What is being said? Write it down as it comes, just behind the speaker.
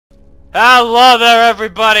Hello there,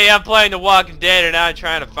 everybody. I'm playing The Walking Dead, and I'm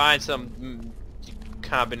trying to find some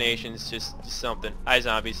combinations, just something. Hi,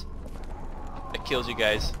 zombies. That kills you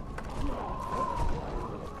guys.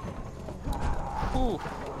 Whew.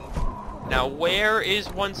 Now, where is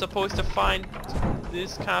one supposed to find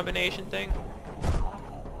this combination thing?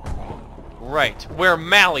 Right, where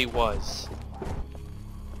Mally was.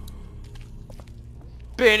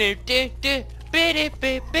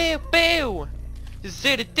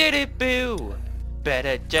 Boo!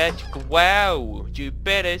 Better judge, wow, you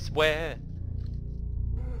better swear.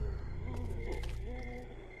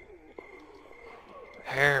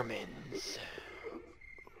 Herman's.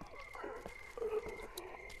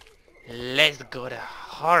 Let's go to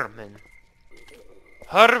Herman.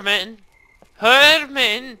 Herman!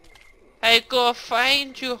 Herman! I go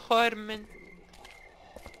find you, Herman.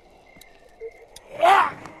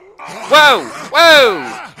 Whoa!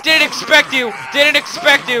 Whoa! Didn't expect you! Didn't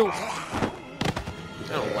expect you! I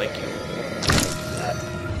don't like you.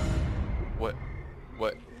 What?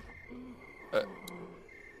 What?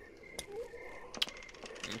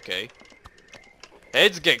 Okay.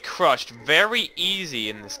 Heads get crushed very easy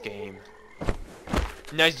in this game.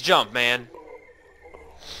 Nice jump, man.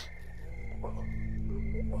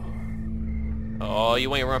 Oh,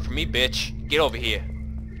 you ain't run from me, bitch. Get over here.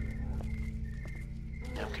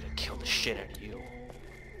 I'm gonna kill the shit out of you.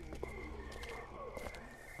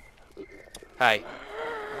 Hi.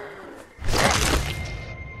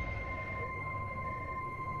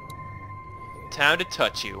 Time to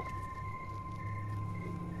touch you.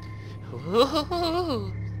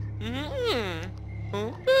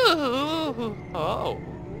 Oh.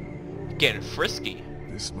 Getting frisky.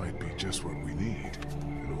 This might be just what we need.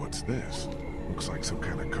 And what's this? Looks like some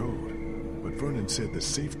kind of code. But Vernon said the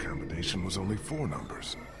safe combination was only 4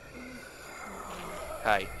 numbers.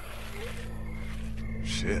 Hi.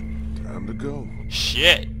 Shit. Time to go.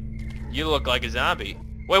 Shit. You look like a zombie.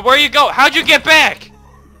 Wait, where you go? How'd you get back?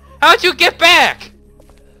 How'd you get back?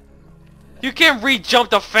 You can't re-jump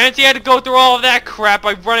the fence. You had to go through all of that crap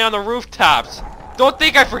by running on the rooftops. Don't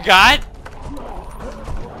think I forgot.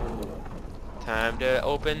 Time to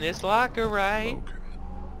open this locker, right? Logan.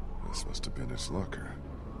 This must have been his locker.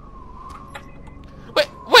 Wait.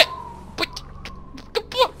 What?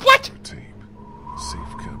 Tape.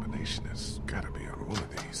 Safe combination has gotta be on one of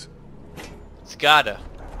these. It's gotta.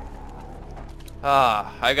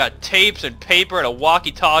 I got tapes and paper and a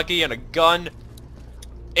walkie-talkie and a gun.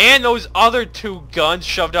 And those other 2 guns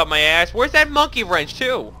shoved up my ass. Where's that monkey wrench,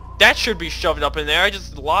 too? That should be shoved up in there. I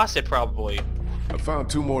just lost it, probably. I found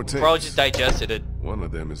 2 more tapes. Probably just digested it. One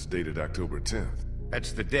of them is dated October 10th.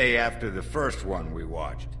 That's the day after the first one we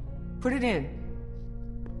watched. Put it in.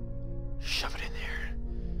 Shove it in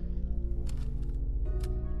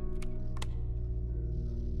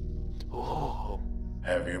there. Ooh.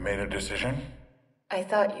 Have you made a decision? I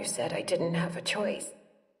thought you said I didn't have a choice.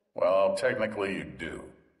 Well, technically you do.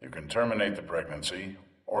 You can terminate the pregnancy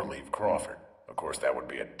or leave Crawford. Of course, that would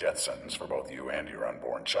be a death sentence for both you and your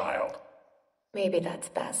unborn child. Maybe that's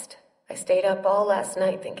best. I stayed up all last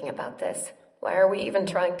night thinking about this. Why are we even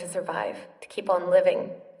trying to survive? To keep on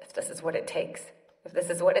living, if this is what it takes. If this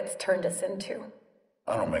is what it's turned us into.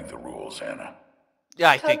 I don't make the rules, Anna. Yeah,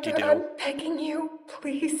 I think you Doctor, do. I'm begging you.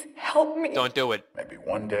 Please, help me. Don't do it. Maybe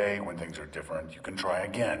one day, when things are different, you can try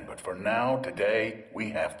again. But for now, today, we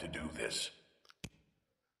have to do this.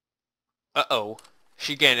 Uh-oh.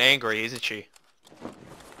 She getting angry, isn't she?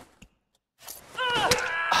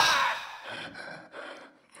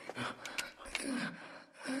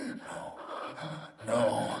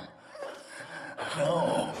 No.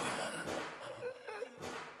 No.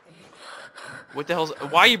 What the hell's...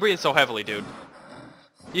 Why are you breathing so heavily, dude?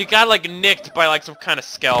 You got, like, nicked by, like, some kind of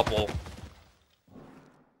scalpel.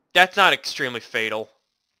 That's not extremely fatal.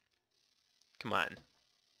 Come on.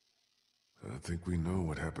 I think we know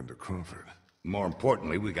what happened to Crawford. More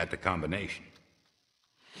importantly, we got the combination.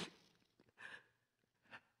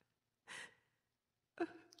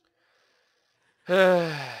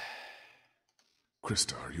 Krista,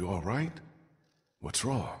 are you alright? What's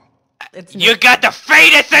wrong? It's You not got the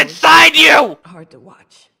fetus inside you! hard to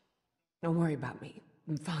watch. Don't worry about me.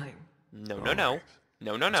 I'm fine. No. Alright. No.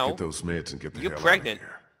 Let's get those meds and get the You're hell pregnant. out of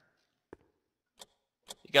here.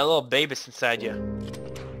 You got a little babus inside you.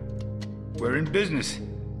 We're in business.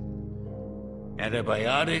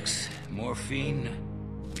 Antibiotics, morphine.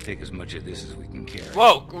 We take as much of this as we can carry.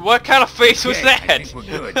 Whoa, what kind of face was Okay, that? I think we're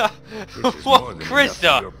good. This is Whoa, more than enough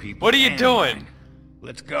Krista, for your people what are you and doing? mine.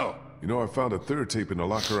 Let's go. You know, I found a 3rd tape in the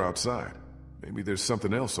locker outside. Maybe there's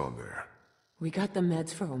something else on there. We got the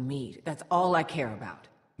meds for Omid. That's all I care about.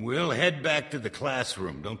 We'll head back to the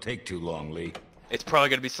classroom. Don't take too long, Lee. It's probably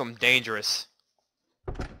gonna be something dangerous.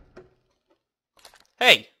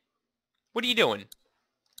 Hey! What are you doing?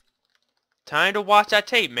 Time to watch that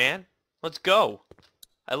tape, man. Let's go.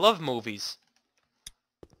 I love movies.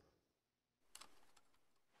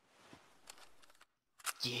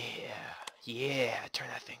 Yeah, turn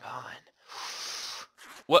that thing on.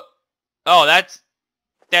 What? Oh, that's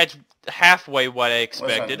halfway what I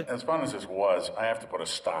expected. Listen, as fun as this was, I have to put a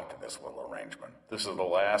stop to this little arrangement. This is the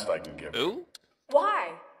last I can give you. Ooh?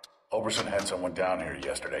 Why? Oberson had someone down here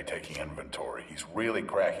yesterday taking inventory. He's really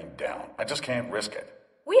cracking down. I just can't risk it.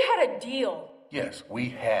 We had a deal. Yes, we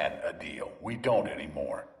had a deal. We don't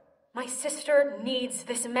anymore. My sister needs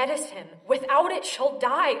this medicine. Without it, she'll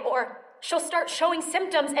die, or she'll start showing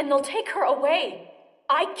symptoms and they'll take her away.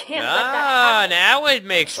 I can't let that happen. Now it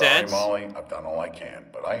makes Sorry, sense. Molly, I've done all I can,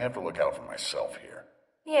 but I have to look out for myself here.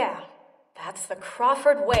 Yeah, that's the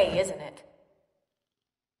Crawford way, isn't it?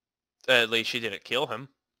 At least she didn't kill him.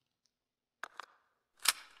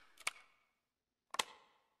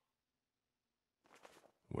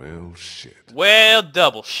 Well, shit. Well,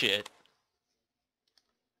 double shit.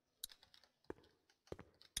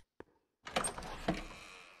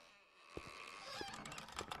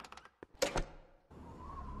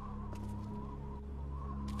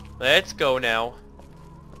 Let's go now.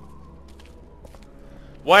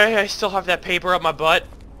 Why do I still have that paper up my butt?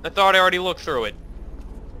 I thought I already looked through it.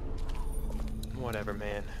 Whatever,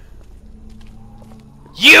 man.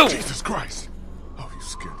 You! Jesus Christ! Oh, you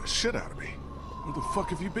scared the shit out of me. Where the fuck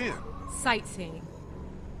have you been? Sightseeing.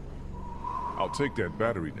 I'll take that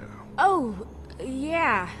battery now. Oh,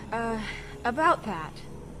 yeah, about that.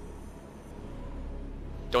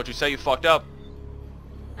 Don't you say you fucked up.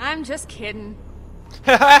 I'm just kidding.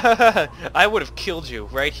 I would have killed you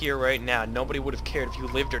right here, right now. Nobody would have cared if you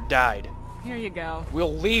lived or died. Here you go.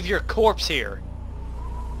 We'll leave your corpse here.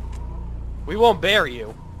 We won't bury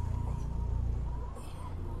you.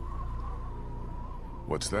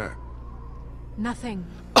 What's that? Nothing.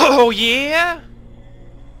 Oh, yeah?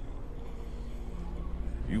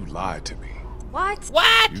 You lied to me. What?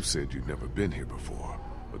 What? You said you'd never been here before,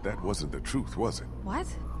 but that wasn't the truth, was it? What?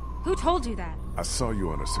 Who told you that? I saw you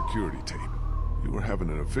on a security tape. You were having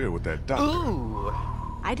an affair with that doctor. Ooh.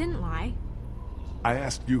 I didn't lie. I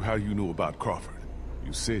asked you how you knew about Crawford.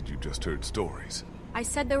 You said you just heard stories. I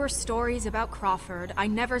said there were stories about Crawford. I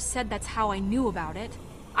never said that's how I knew about it.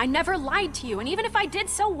 I never lied to you, and even if I did,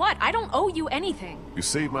 so what? I don't owe you anything. You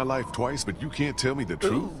saved my life twice, but you can't tell me the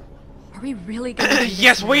truth? Are we really gonna do this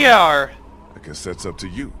Yes, now? we are. I guess that's up to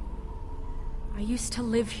you. I used to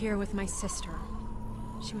live here with my sister.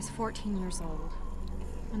 She was 14 years old.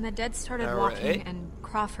 When the dead started walking Alright. and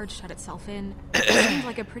Crawford shut itself in, it seemed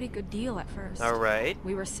like a pretty good deal at first. Alright.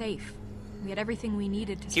 We were safe. We had everything we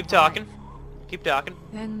needed to Keep survive. talking. Keep talking.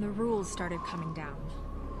 Then the rules started coming down.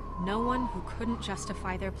 No one who couldn't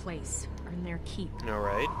justify their place earned their keep.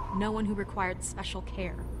 Alright. No one who required special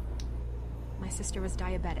care. My sister was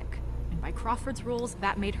diabetic, and by Crawford's rules,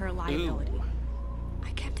 that made her a liability. Ooh.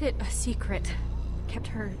 I kept it a secret. Kept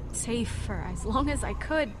her safe for as long as I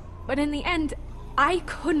could. But in the end, I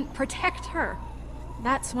couldn't protect her.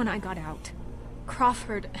 That's when I got out.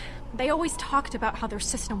 Crawford, they always talked about how their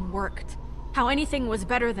system worked. How anything was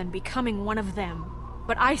better than becoming one of them.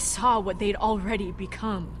 But I saw what they'd already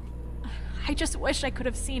become. I just wish I could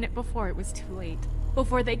have seen it before it was too late.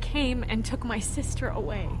 Before they came and took my sister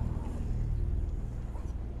away.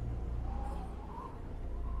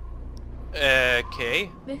 Okay.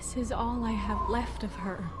 This is all I have left of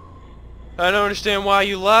her. I don't understand why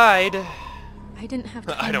you lied. I didn't have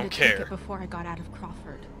I time don't to take care. it before I got out of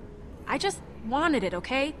Crawford. I just wanted it,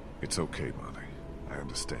 okay? It's okay, Molly. I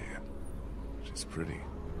understand. She's pretty.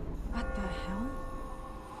 What the hell?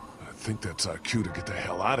 I think that's our cue to get the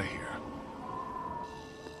hell out of here.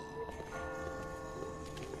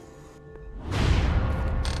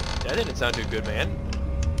 That didn't sound too good, man.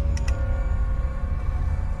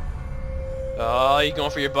 Oh, you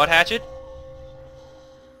going for your butt hatchet?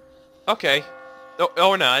 Okay. Oh,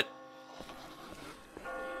 or not.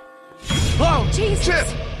 Whoa!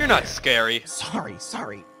 Jesus! You're not scary. Sorry.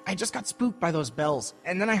 I just got spooked by those bells,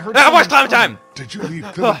 and then I heard. Ah, what's someone Clementine? Did you leave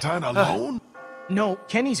Clementine alone? No,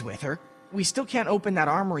 Kenny's with her. We still can't open that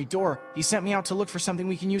armory door. He sent me out to look for something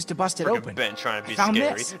we can use to bust it Frickin' open. Ben trying to be I found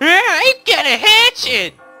scary. this. I got a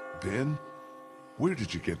hatchet! Ben? Where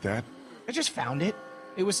did you get that? I just found it.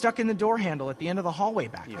 It was stuck in the door handle at the end of the hallway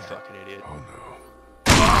back You there. fucking idiot. Oh no.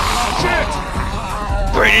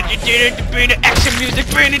 Bring it, action music,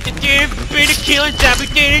 bring it, killing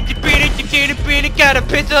zombie, got a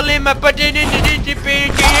pistol in my butt,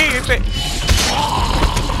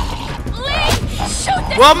 shoot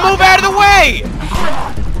this Well, move out of the way!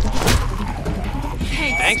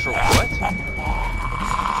 Thanks. Thanks for what?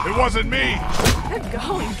 It wasn't me! Good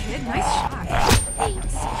going, kid. Nice shot.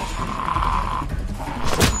 Thanks.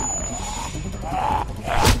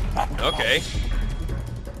 Okay.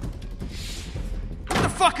 What the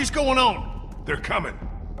fuck is going on? They're coming.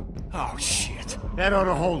 Oh, shit. That ought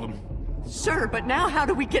to hold them. Sure, but now how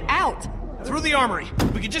do we get out? Through the armory.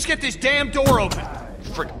 We can just get this damn door open.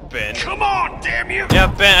 Frick, Ben. Come on, damn you! Yeah,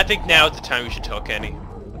 Ben, I think now is the time we should tell Kenny.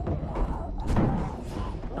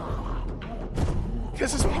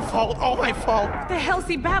 This is my fault, all my fault. The hell's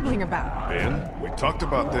he babbling about? Ben, we talked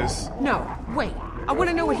about this. No, wait. I want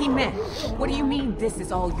to know what he meant. What do you mean this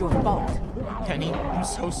is all your fault? Kenny, I'm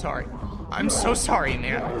so sorry. I'm so sorry,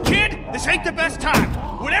 man. Kid, this ain't the best time.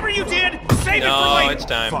 Whatever you did, save it for No, later. it's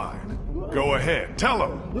time. Fine. Go ahead, tell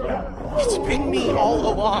him. It's been me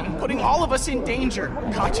all along, putting all of us in danger.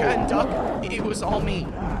 Katya and Duck, it was all me.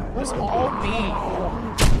 It was all me.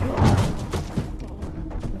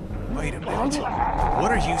 Wait a minute.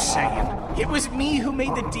 What are you saying? It was me who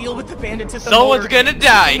made the deal with the bandits at the Someone's morgue, gonna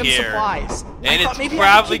die giving them here. supplies. I And thought it's maybe I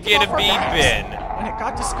probably could keep them gonna off be our backs. Ben. When it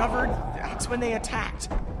got discovered, that's when they attacked.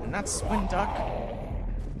 And that's when Duck...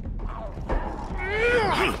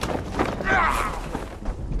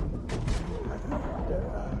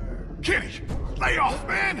 Kenny, lay off,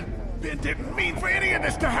 man! Ben didn't mean for any of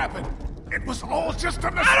this to happen. It was all just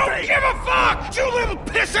a mistake. I don't give a fuck! You little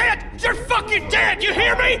pissant! You're fucking dead! You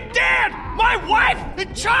hear me? Dead! My wife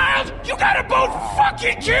and child! You gotta both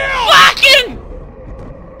fucking kill!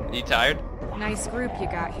 Fucking! You tired? Nice group you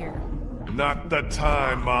got here. Not the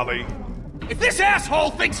time, Molly. If this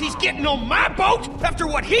asshole thinks he's getting on my boat after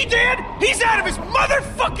what he did, he's out of his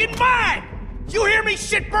motherfucking mind! You hear me,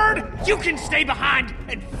 shitbird? You can stay behind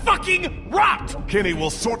and fucking rot! Kenny, we'll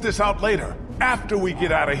sort this out later. After we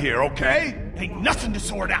get out of here, okay? Ain't nothing to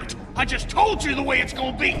sort out. I just told you the way it's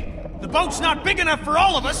gonna be. The boat's not big enough for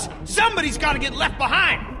all of us. Somebody's gotta get left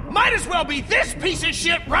behind. Might as well be this piece of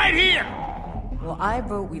shit right here. Well, I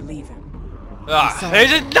vote we leave him.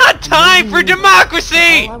 There's not time for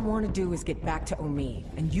democracy! All I want to do is get back to Omi,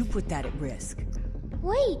 and you put that at risk.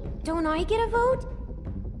 Wait, don't I get a vote?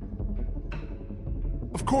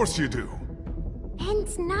 Of course you do.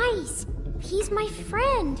 Ben's nice. He's my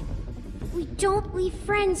friend. We don't leave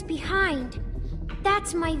friends behind.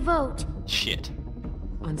 That's my vote. Shit.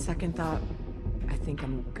 On second thought, I think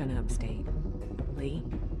I'm gonna abstain. Lee?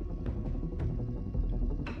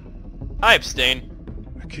 I abstain.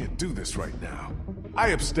 I can't do this right now. I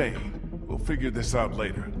abstain. We'll figure this out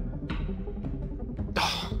later.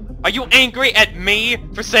 Are you angry at me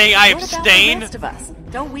for saying I What about abstain? the rest of us?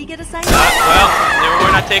 Don't we get a say? Well,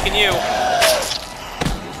 we're not taking you.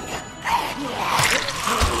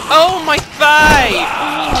 Oh, my thigh!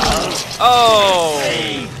 Oh.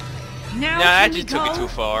 Now Nah, that can we just took it go? too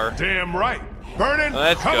far. Damn right. Vernon,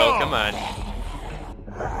 Let's go, come on.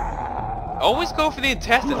 Always go for the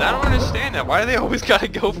intestines. I don't understand that. Why do they always gotta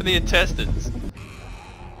go for the intestines?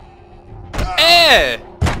 Eh!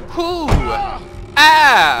 Whoo!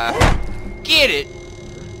 Ah! Get it!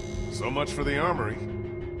 So much for the armory.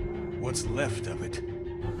 What's left of it?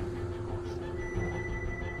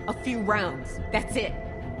 A few rounds. That's it.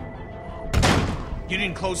 You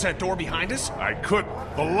didn't close that door behind us? I couldn't.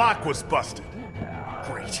 The lock was busted.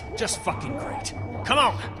 Great. Just fucking great. Come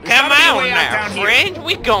on. There's Come gotta be a on way out now, down here. friend.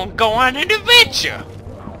 We gon' go on an adventure.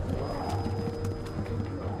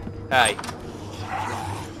 Hey.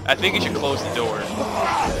 I think you should close the door.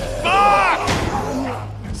 Fuck!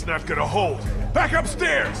 It's not gonna hold. Back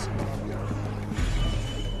upstairs!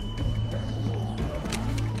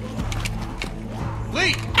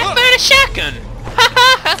 Lee, I look! found a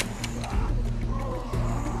shotgun.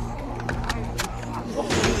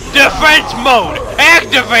 Defense mode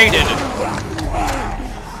activated.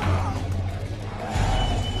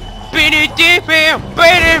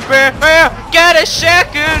 Got a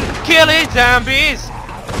shotgun, killing zombies.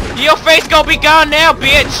 Your face gonna be gone now,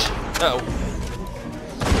 bitch. Uh-oh.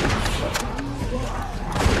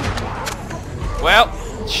 Well,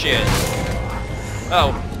 shit.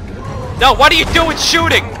 Oh. No, what are you doing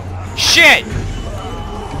shooting? Shit!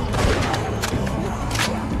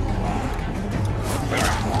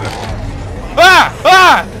 Ah!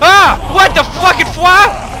 Ah! Ah! What the fucking flop?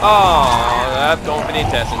 Oh, I'm going for the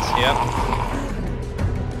intestines, yep.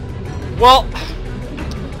 Well,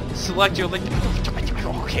 select your link.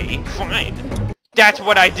 Okay, fine. That's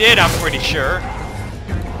what I did, I'm pretty sure.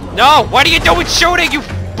 No, what are you doing shooting, you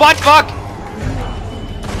butt fuck?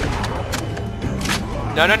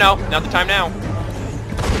 No, no, no. Not the time now.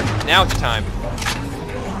 Now it's the time.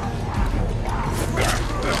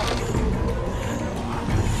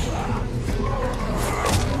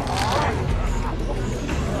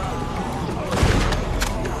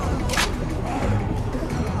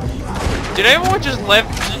 Did everyone just left?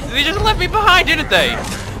 They just left me behind, didn't they?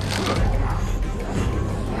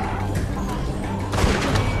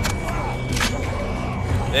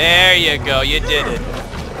 There you go, you did it.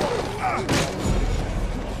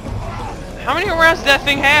 How many rounds does that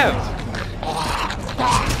thing have?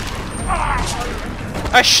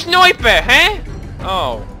 A sniper, huh?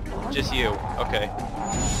 Oh, just you. Okay.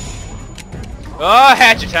 Oh,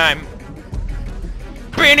 hatchet time.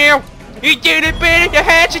 Been here. He did it, been it, the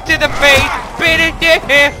hatchet to the face. Been it,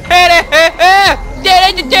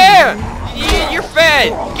 you're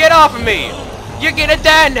fed. Get off of me. You're gonna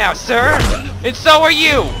die now, sir. And so are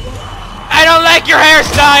you. I don't like your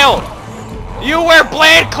hairstyle. You wear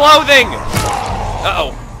bland clothing.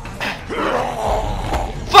 Uh-oh.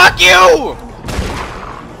 Fuck you!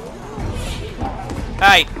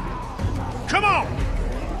 Hi. Come on!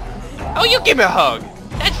 Oh, you give me a hug.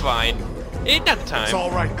 That's fine. It's not the time. It's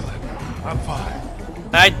all right, Clem. I'm fine.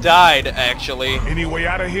 I died, actually. Any way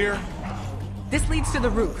out of here? This leads to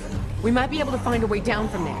the roof. We might be able to find a way down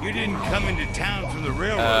from there. You didn't come into town from the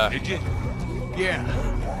railroad, did you? Yeah.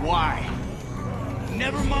 Why?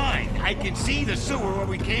 Never mind. I can see the sewer where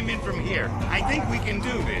we came in from here. I think we can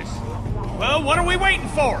do this. Well, what are we waiting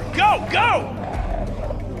for? Go, go!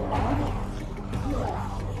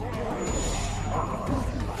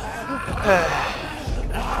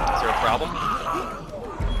 Is there a problem?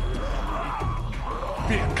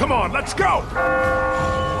 Ben, come on, let's go!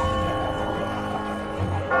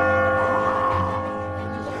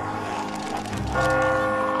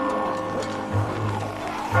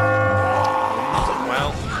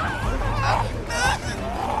 Well.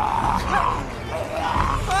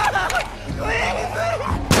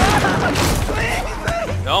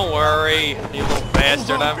 Don't worry, you little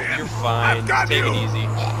bastard. You're fine. Take it easy.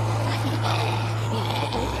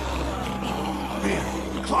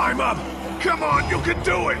 Ben, climb up! Come on, you can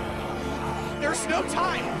do it! There's no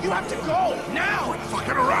time. You have to go now.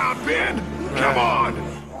 Fucking around, Ben! Come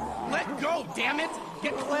on! Let go, damn it!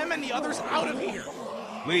 Get Clem and the others out of here.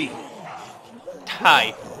 Lee.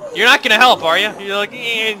 Hi. You're not gonna help, are you? You're like,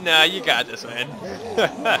 nah, you got this, man.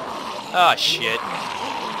 Oh, shit.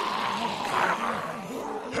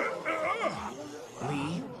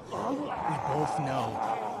 Lee, we both know.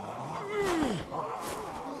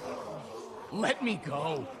 Let me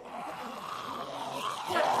go.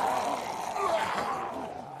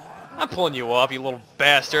 I'm pulling you up, you little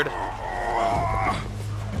bastard.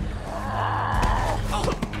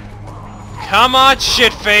 Come on,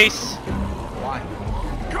 shitface!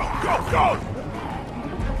 Go, go, go!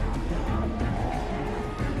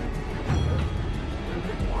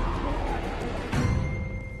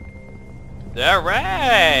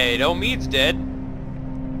 Alright, Omid's dead.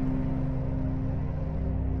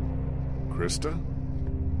 Krista?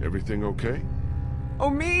 Everything okay?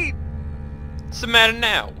 Omid! What's the matter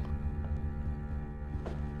now?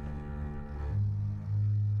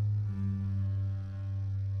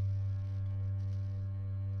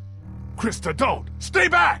 Krista, don't! Stay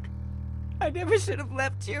back! I never should have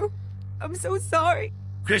left you. I'm so sorry.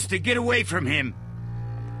 Krista, get away from him.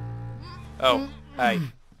 Oh, hi.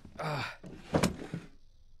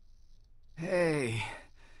 Hey.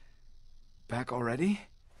 Back already?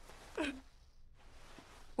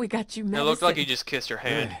 We got you It medicine. looked like you just kissed her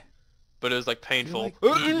hand, Good. but it was like painful. Like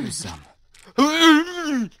eating some.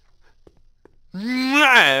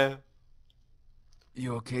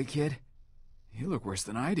 You okay, kid? You look worse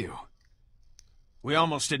than I do. We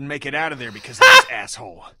almost didn't make it out of there because of this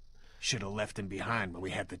asshole. Should have left him behind when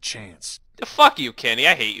we had the chance. Fuck you, Kenny.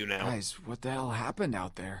 I hate you now. Guys, what the hell happened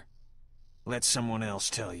out there? Let someone else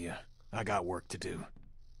tell you. I got work to do.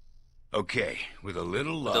 Okay, with a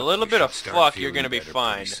little luck, With a little you bit should of start fuck, you're feeling gonna be better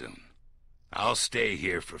fine. pretty soon. I'll stay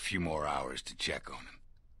here for a few more hours to check on him.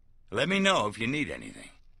 Let me know if you need anything.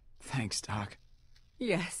 Thanks, Doc.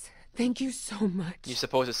 Yes, thank you so much. You're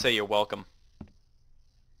supposed to say you're welcome.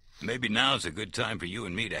 Maybe now's a good time for you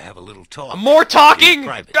and me to have a little talk. More talking? In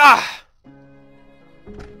private. Ah!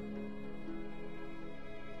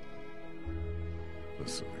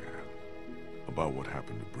 Listen, man. About what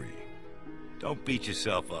happened to Bree. Don't beat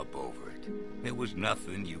yourself up over it. It was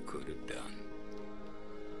nothing you could have done.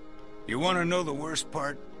 You want to know the worst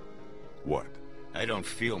part? What? I don't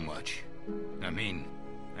feel much. I mean,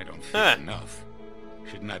 I don't feel enough.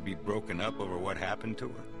 Shouldn't I be broken up over what happened to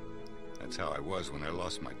her? That's how I was when I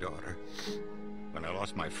lost my daughter. When I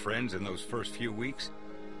lost my friends in those first few weeks.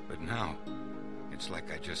 But now, it's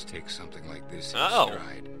like I just take something like this in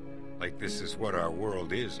stride. Like this is what our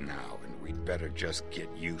world is now, and we'd better just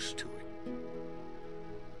get used to it.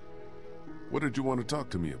 What did you want to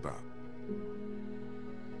talk to me about?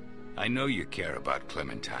 I know you care about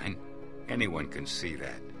Clementine, Anyone can see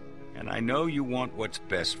that. And I know you want what's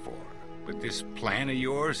best for her. But this plan of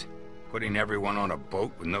yours, putting everyone on a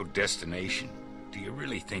boat with no destination, do you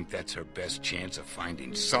really think that's her best chance of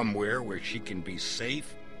finding somewhere where she can be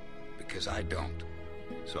safe? Because I don't.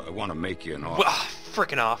 So I want to make you an offer.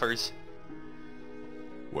 Frickin' offers.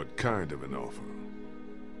 What kind of an offer?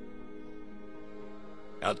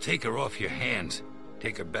 I'll take her off your hands,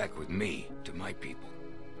 take her back with me to my people.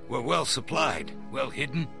 We're well supplied, well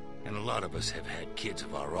hidden, and a lot of us have had kids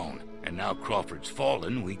of our own. And now Crawford's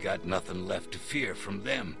fallen, we got nothing left to fear from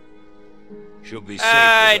them. She'll be safe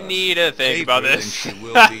I with us. need to think about Safer this. than she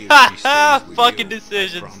will be if she stays with Fucking you,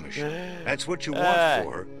 decisions. I promise you. That's what you want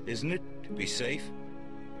for her, isn't it? To be safe?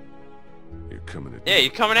 You're coming at Yeah,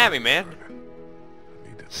 you're coming at me, man. I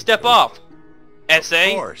need to think Step it over. up. Of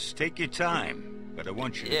SA? course, take your time. But I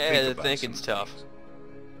want you to Yeah, think the about thinking's some tough. things.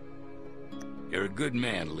 You're a good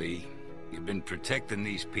man, Lee. You've been protecting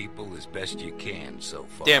these people as best you can so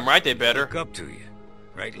far. Damn right they better. Look up to you.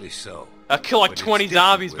 Rightly so. I'll kill like But it's 20 different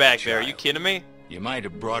zombies with a back there. Are you child. kidding me? You might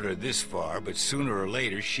have brought her this far, but sooner or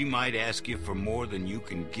later she might ask you for more than you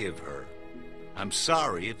can give her. I'm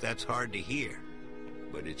sorry if that's hard to hear,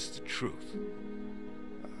 but it's the truth.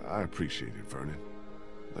 I appreciate it, Vernon.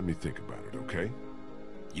 Let me think about it, okay?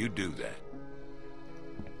 You do that.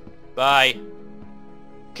 Bye.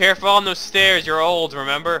 Careful on those stairs, you're old,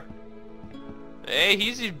 remember? Hey,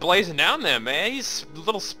 he's blazing down there, man. He's a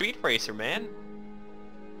little speed racer, man.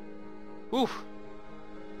 Oof.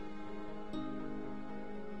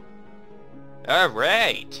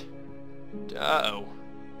 Alright. Uh-oh.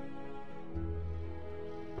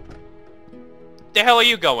 The hell are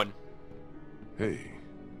you going? Hey,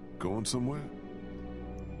 going somewhere?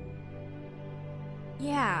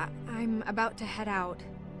 Yeah, I'm about to head out.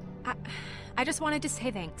 I just wanted to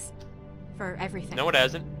say thanks for everything. No, it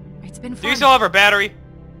hasn't. It's been fun. Do you still have her battery?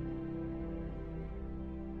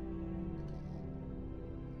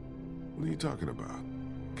 What are you talking about?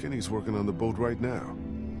 Kenny's working on the boat right now.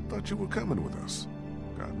 Thought you were coming with us.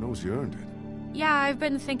 God knows you earned it. Yeah, I've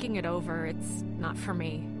been thinking it over. It's not for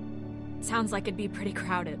me. Sounds like it'd be pretty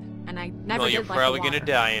crowded, and I never Well, did you're like probably the water. gonna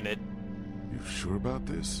die in it. You sure about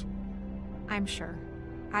this? I'm sure.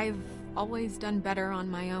 I've always done better on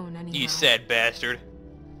my own anyhow. You sad bastard.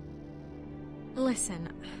 Listen,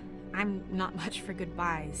 I'm not much for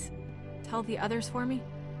goodbyes. Tell the others for me?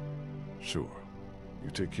 Sure.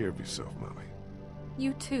 You take care of yourself, Molly.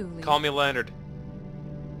 You too, Lee. Call me Leonard.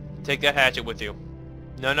 Take that hatchet with you.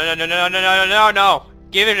 No, no, no, no, no, no, no, no, no!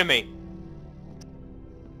 Give it to me!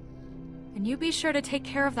 And you be sure to take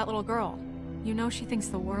care of that little girl. You know she thinks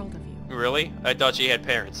the world of you. Really? I thought she had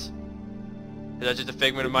parents. Is that just a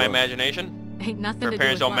figment of my imagination? Ain't nothing Her to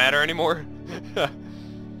parents do with don't matter anymore?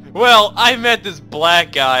 Well, I met this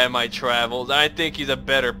black guy on my travels, and I think he's a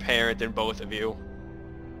better parent than both of you.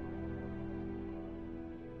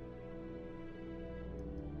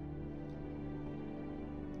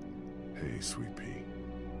 Hey, Sweet Pea.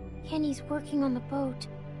 Kenny's working on the boat.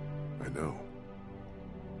 I know.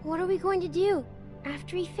 What are we going to do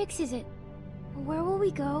after he fixes it? Where will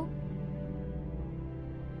we go?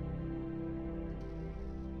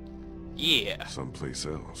 Yeah. Someplace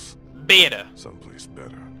else. Better. Someplace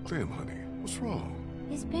better. Clem, honey, what's wrong?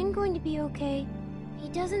 Is Ben going to be okay? He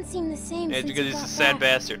doesn't seem the same It's since because he he's got a sad back.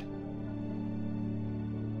 bastard.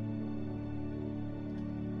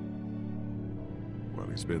 Well,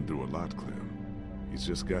 he's been through a lot, Clem. He's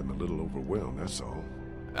just gotten a little overwhelmed, that's all.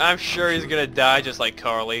 I'm sure he's gonna die just like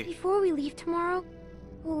Carly. Before we leave tomorrow,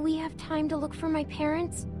 will we have time to look for my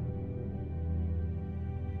parents?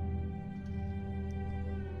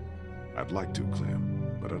 I'd like to,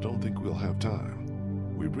 Clem, but I don't think we'll have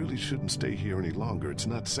time. We really shouldn't stay here any longer. It's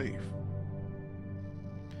not safe.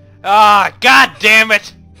 Ah, god damn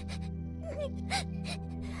it!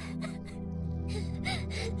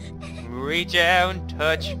 Reach out and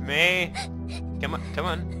touch me. Come on, come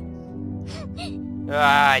on.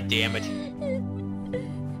 Ah, damn it.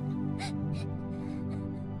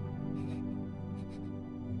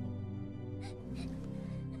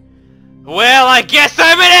 Well, I guess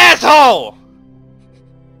I'm an asshole!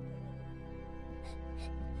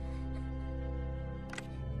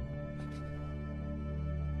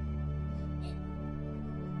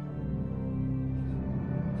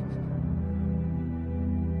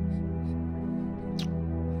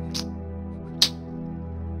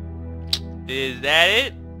 Is that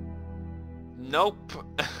it? Nope.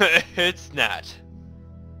 It's not.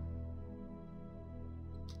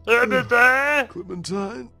 Clementine?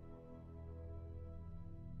 Clementine?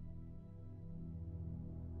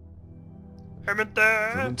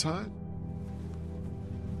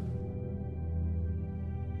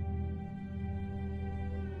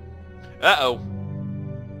 Uh-oh.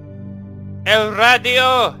 El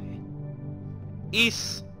radio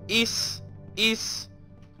is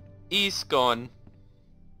gone.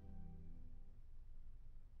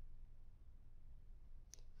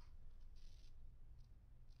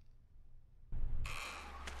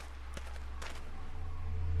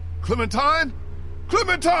 Clementine?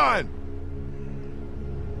 Clementine!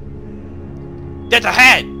 That's a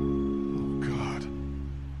hat! Oh, God.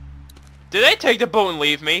 Did they take the boat and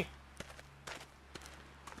leave me?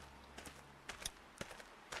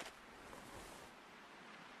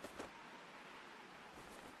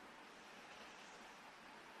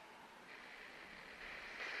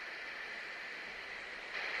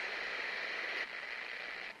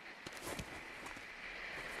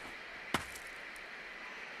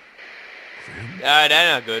 That's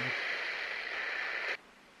not good.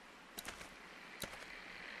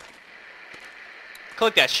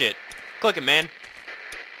 Click that shit. Click it, man.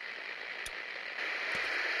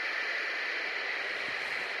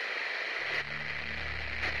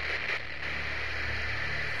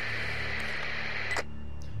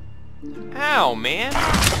 Ow, man.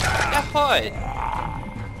 That hood.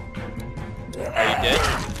 Are you dead?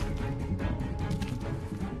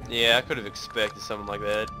 Yeah, I could have expected something like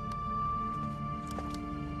that.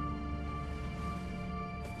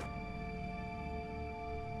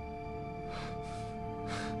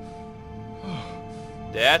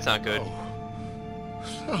 That's not good.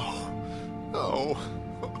 No.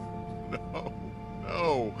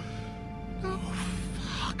 No.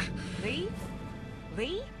 Fuck. Lee?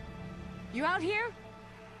 Lee? You out here?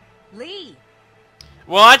 Lee?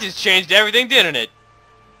 Well, that just changed everything, didn't it?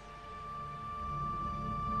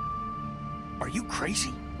 Are you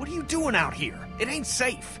crazy? What are you doing out here? It ain't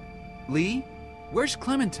safe. Lee? Where's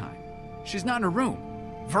Clementine? She's not in her room.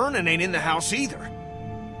 Vernon ain't in the house either.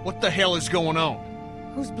 What the hell is going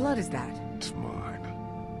on? Whose blood is that? It's mine.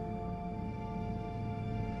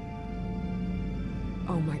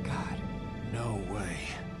 Oh my God. No way.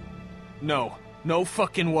 No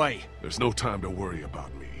fucking way. There's no time to worry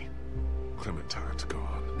about me. Clementine's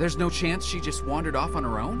gone. There's no chance she just wandered off on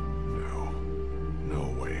her own? No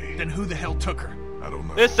way. Then who the hell took her? I don't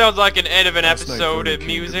know. This sounds like an end of an Last night, episode Vernon of came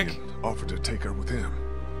to me music. and offered to take her with him.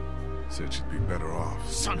 Said she'd be better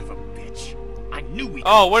off. Son of a bitch. I knew we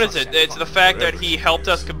Oh, what is couldn't it? trust It's that the fact that Whatever he she helped is.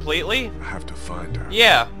 us completely? I have to find her.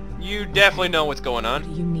 Yeah, you definitely know what's going What on.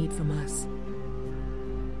 do you need from us?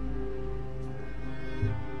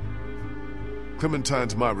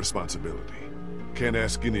 Clementine's my responsibility. Can't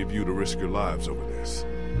ask any of you to risk your lives over this.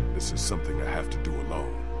 This is something I have to do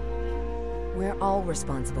alone. We're all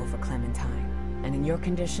responsible for Clementine. And in your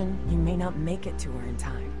condition, you may not make it to her in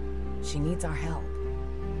time. She needs our help.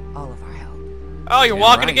 All of our help. Oh, you're Yeah,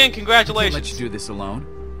 walking right. again? I can't Congratulations. let you do this alone.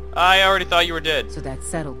 I already thought you were dead. So that's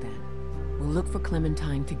settled then. We'll look for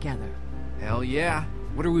Clementine together. Hell yeah.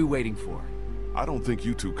 What are we waiting for? I don't think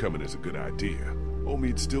you two coming is a good idea.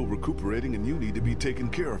 Omid's still recuperating and you need to be taking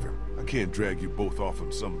care of him. I can't drag you both off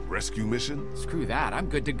on some rescue mission. Screw that. I'm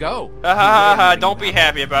good to go. Ha ha ha ha, don't be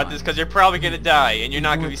happy about this because you're probably gonna die and you're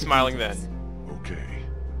not gonna be Work to smiling do then. this. Okay.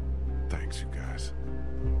 Thanks, you guys.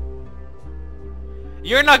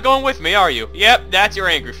 You're not going with me, are you? Yep, that's your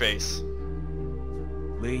angry face.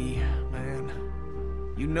 Lee, man,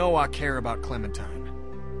 you know I care about Clementine,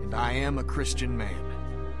 and I am a Christian man.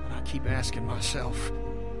 But I keep asking myself,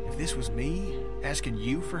 if this was me, asking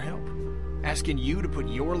you for help, asking you to put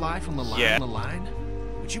your life on the line,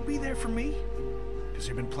 would you be there for me? Because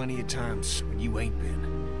there've been plenty of times when you ain't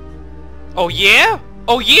been. Oh yeah?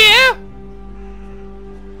 Oh yeah?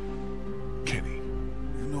 Kenny,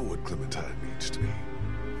 you know what Clementine means to me.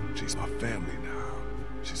 She's my family now.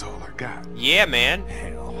 She's all I got. Yeah, man.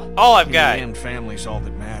 Hell. All I've In got. the end, family's all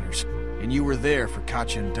that matters. And you were there for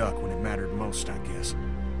Katjaa and Duck when it mattered most, I guess.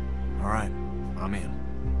 Alright, I'm in.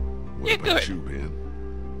 What Yeah, about good. you,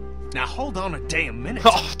 Ben? Now hold on a damn minute.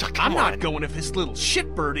 Oh, come I'm not on. going if this little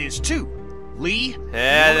shitbird is too. Lee,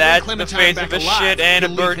 Yeah, you that's bring the Clementine face back of a alive, shit and a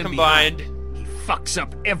you'll bird leave him combined. behind. He fucks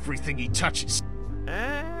up everything he touches.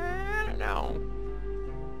 I don't know.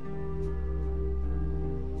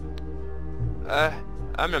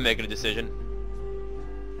 I'm not making a decision.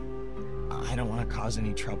 I don't want to cause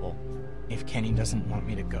any trouble. If Kenny doesn't want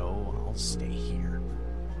me to go, I'll stay here.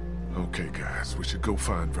 Okay, guys, we should go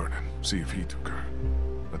find Vernon. See if he took her.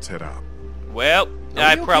 Let's head out. Well, Are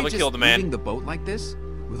I we okay probably just killed the leaving man. the boat like this?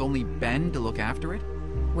 With only Ben to look after it?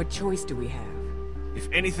 What choice do we have? If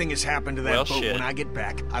anything has happened to that Well, boat shit. when I get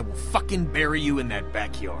back, I will fucking bury you in that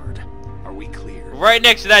backyard. Are we clear? Right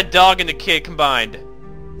next to that dog and the kid combined.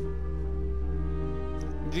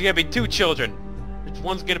 There's gonna be two children. Which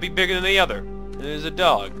one's gonna be bigger than the other? There's a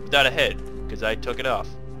dog without a head, because I took it off.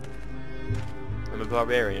 I'm a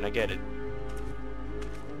barbarian, I get it.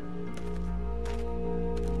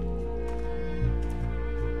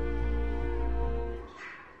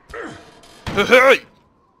 Hey!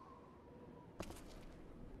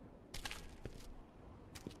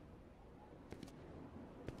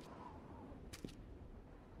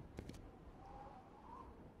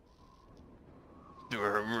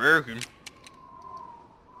 You're American.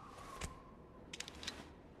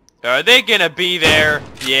 Are they gonna be there?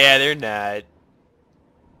 Yeah, they're not.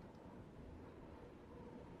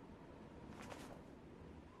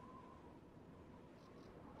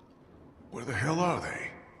 Where the hell are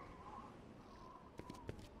they?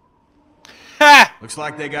 Ha! Looks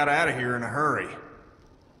like they got out of here in a hurry.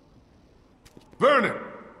 Vernon,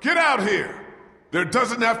 get out here! There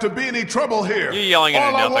doesn't have to be any trouble here. You're yelling at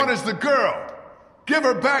All I nothing. want is the girl. Give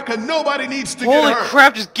her back and nobody needs to Holy get hurt.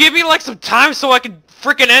 crap, just give me like some time so I can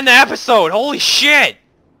freaking end the episode. Holy shit!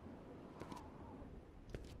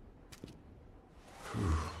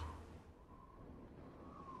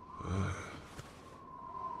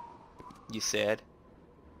 You sad?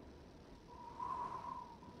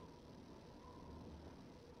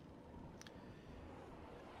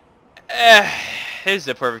 This is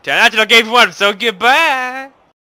the perfect time. That's what I gave one, so goodbye!